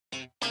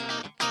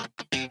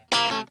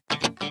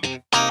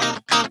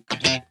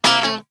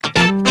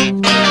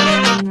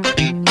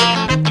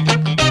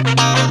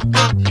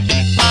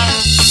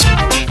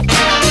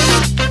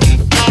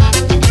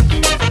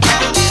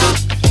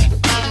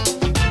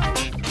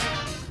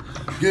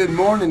Good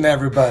morning,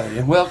 everybody,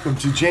 and welcome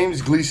to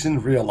James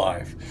Gleason Real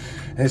Life.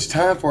 And it's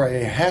time for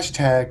a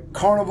hashtag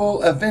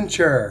Carnival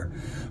Adventure.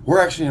 We're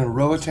actually in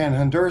Roatan,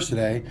 Honduras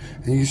today,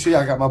 and you can see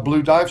I got my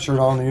blue dive shirt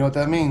on, and you know what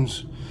that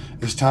means.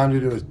 It's time to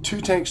do a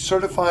 2-tank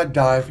certified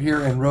dive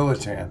here in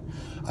Roatan.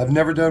 I've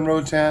never done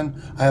Roatan.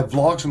 I have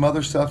vlogged some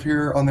other stuff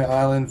here on the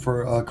island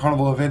for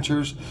Carnival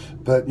Adventures,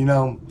 but you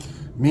know,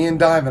 me and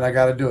diving, I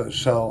got to do it.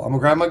 So I'm gonna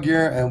grab my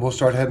gear and we'll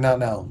start heading out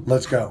now.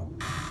 Let's go.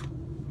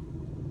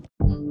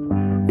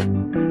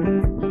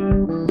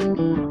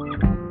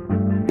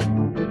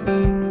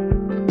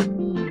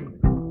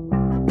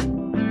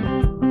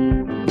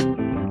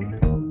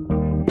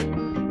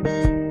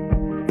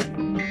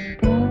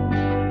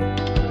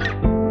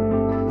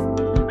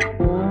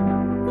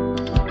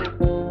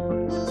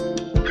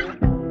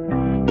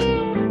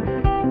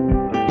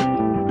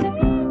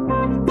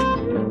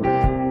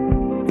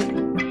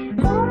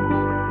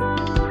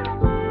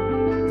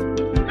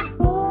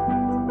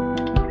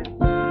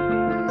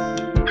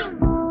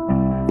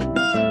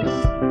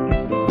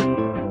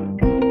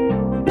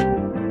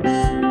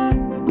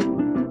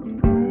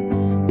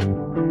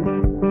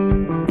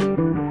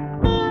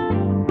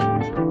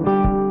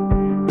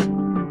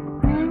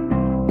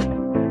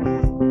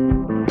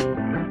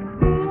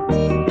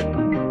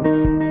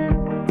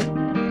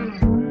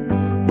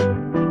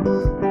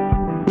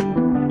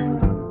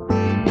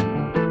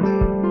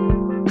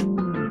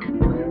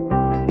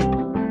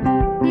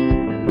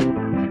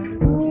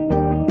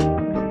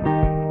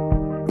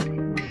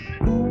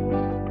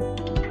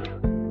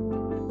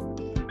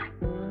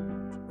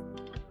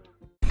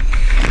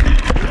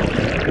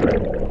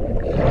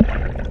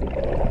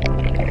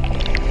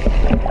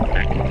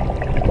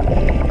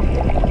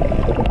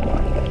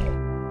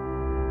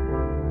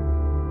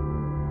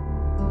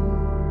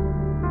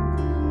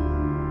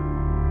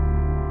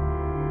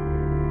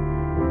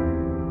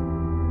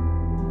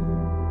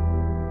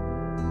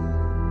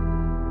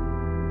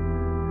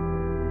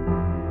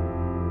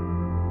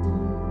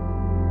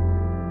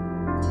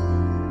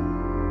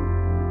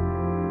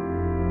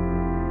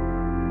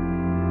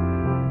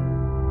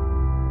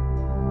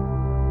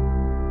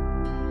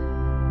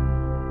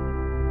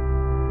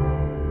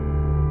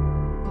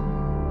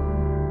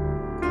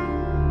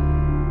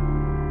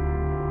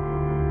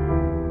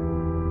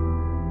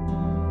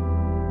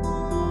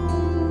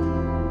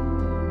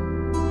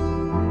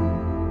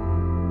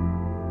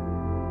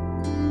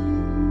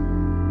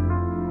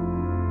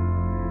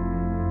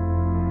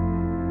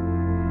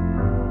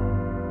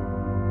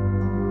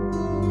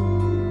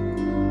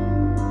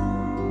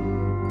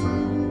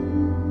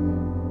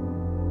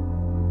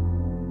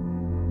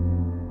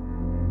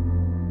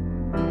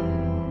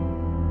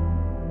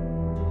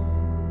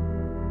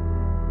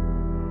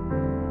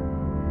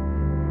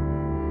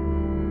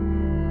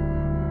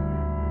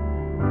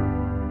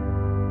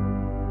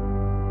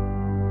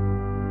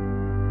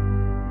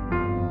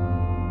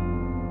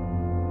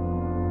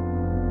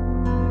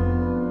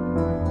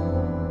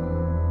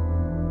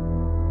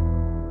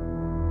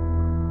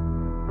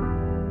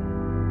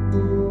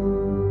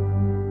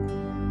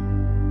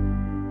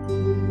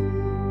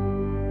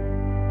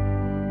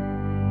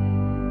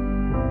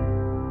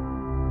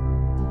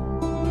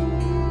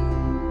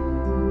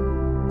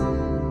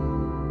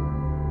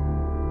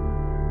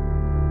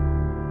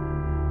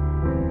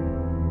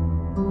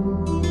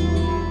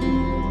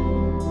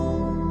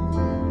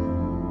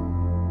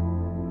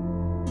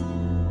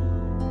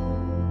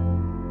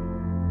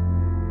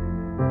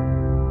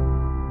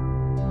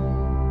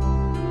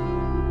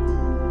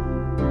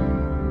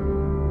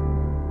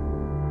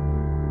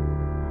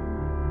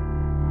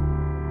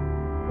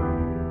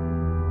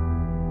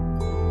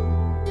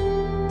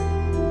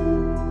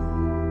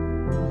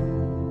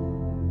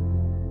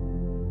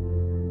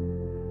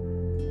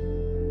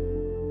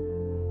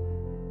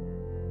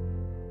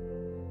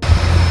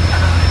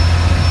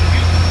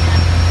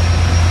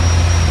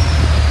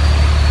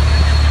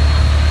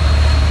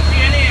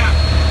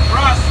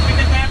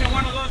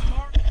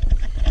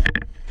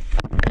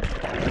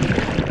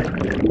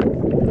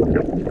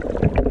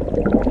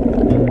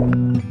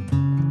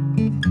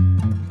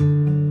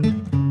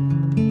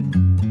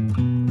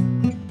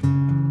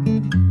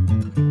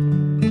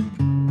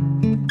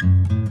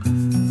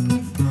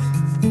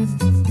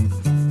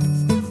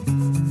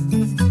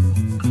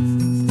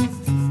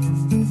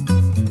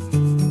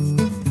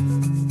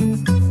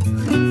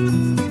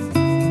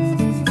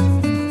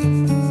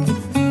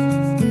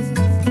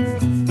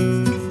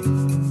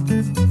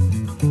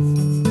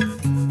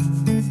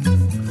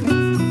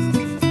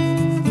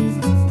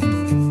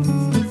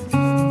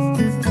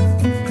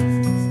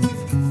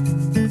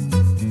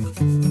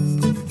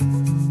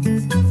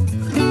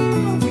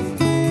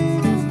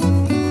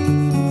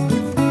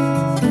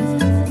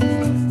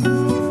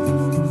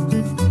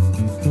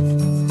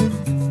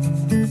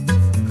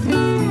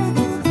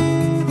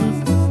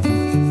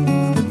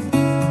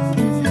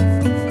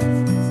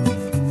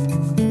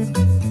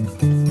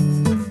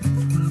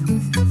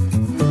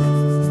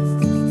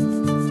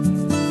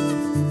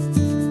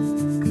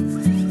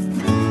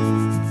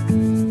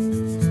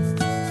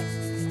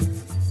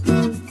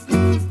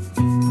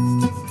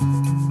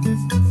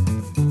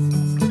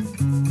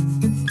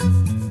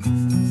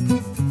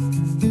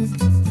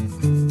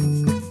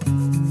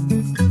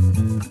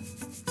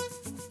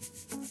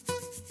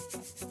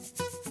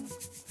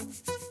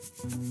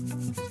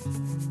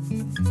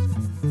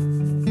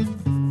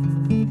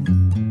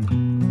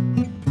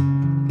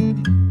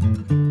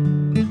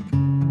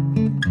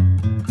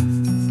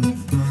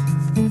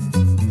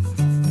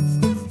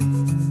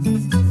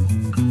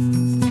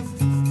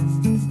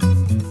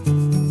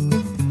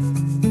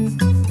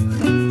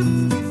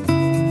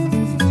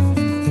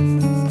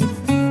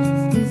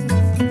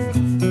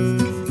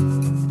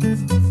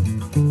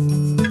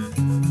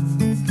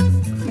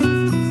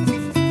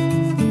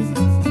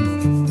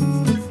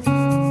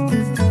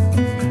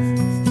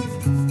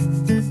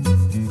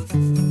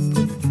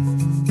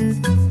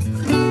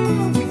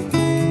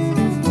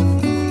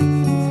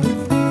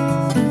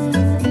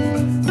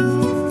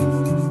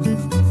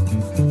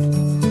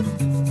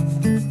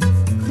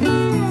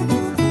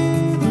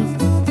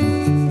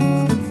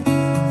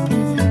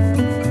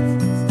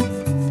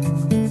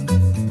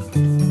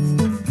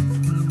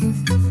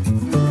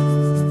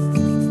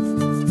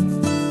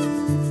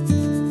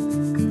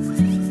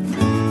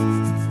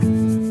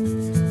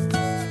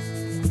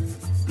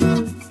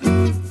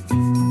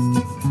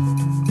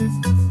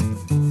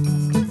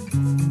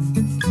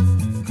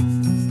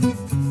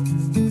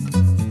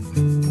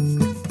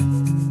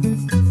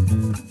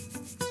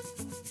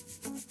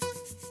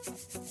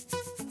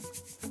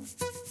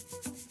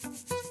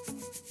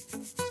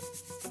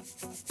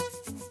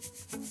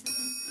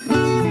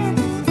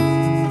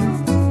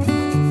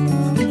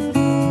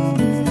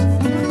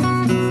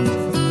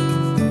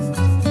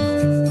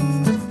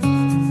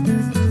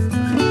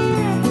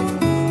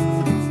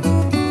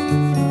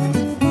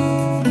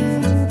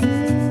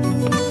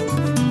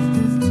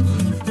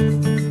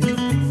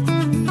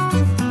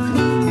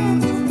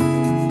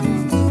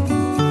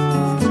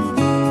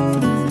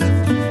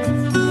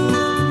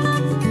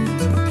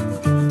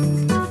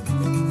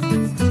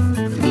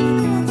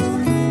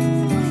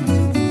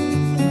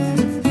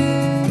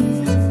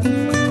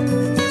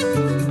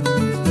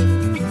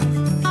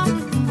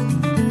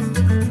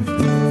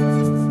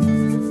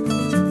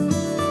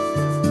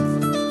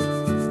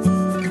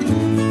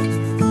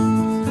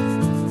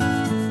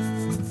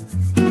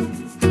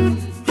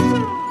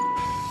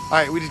 All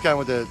right, we just got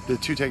with the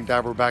two-tank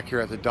dive. We're back here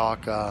at the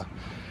dock. It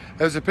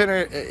was an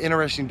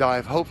interesting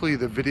dive. Hopefully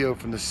the video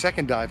from the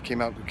second dive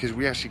came out, because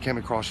we actually came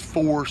across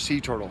 4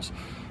 sea turtles,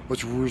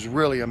 which was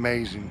really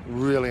amazing,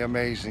 really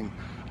amazing.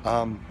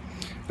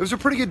 It was a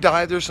pretty good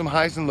dive. There's some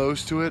highs and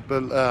lows to it,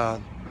 but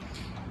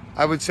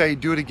I would say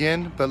do it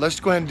again. But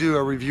let's go ahead and do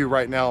a review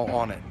right now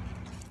on it.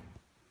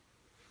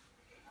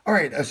 All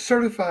right, a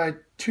certified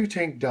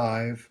two-tank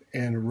dive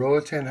in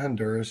Roatan,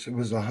 Honduras. It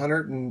was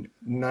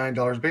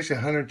 $109,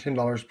 basically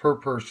 $110 per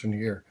person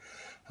here.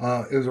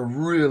 It was a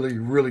really,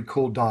 really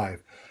cool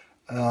dive.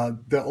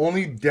 The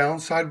only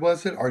downside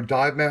was our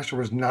dive master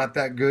was not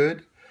that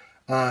good.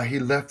 He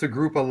left the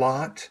group a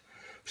lot.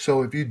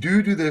 So if you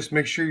do this,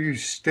 make sure you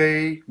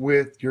stay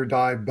with your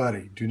dive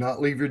buddy. Do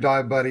not leave your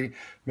dive buddy.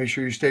 Make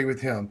sure you stay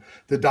with him.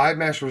 The dive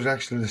master was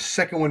actually the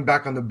second one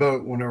back on the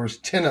boat when there was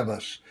 10 of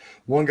us.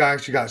 One guy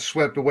actually got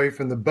swept away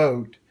from the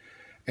boat,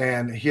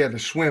 and he had to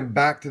swim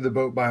back to the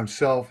boat by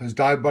himself. His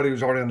dive buddy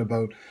was already on the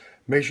boat.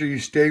 Make sure you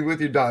stay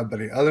with your dive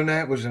buddy. Other than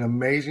that, it was an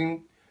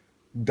amazing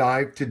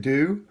dive to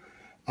do.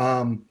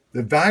 The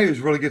value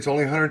really gets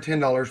only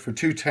 $110 for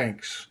 2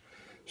 tanks.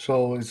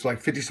 So it's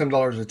like $50-some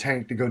a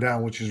tank to go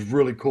down, which is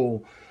really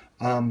cool.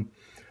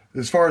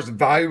 As far as the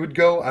value would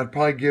go, I'd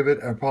probably give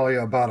it probably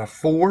about a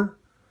 4.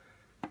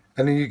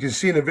 And then you can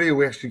see in the video,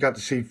 we actually got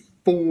to see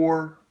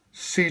 4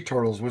 sea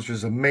turtles, which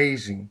is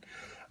amazing.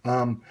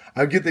 I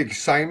get the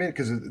excitement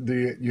because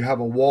you have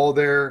a wall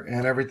there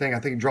and everything. I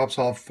think it drops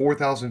off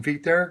 4,000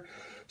 feet there.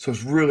 So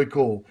it's really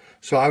cool.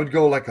 So I would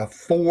go like a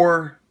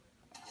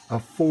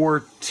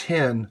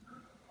 410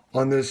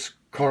 on this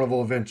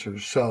Carnival Adventure.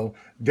 So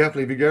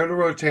definitely, if you go to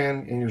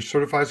Roatan and you're a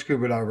certified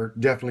scuba diver,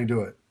 definitely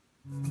do it.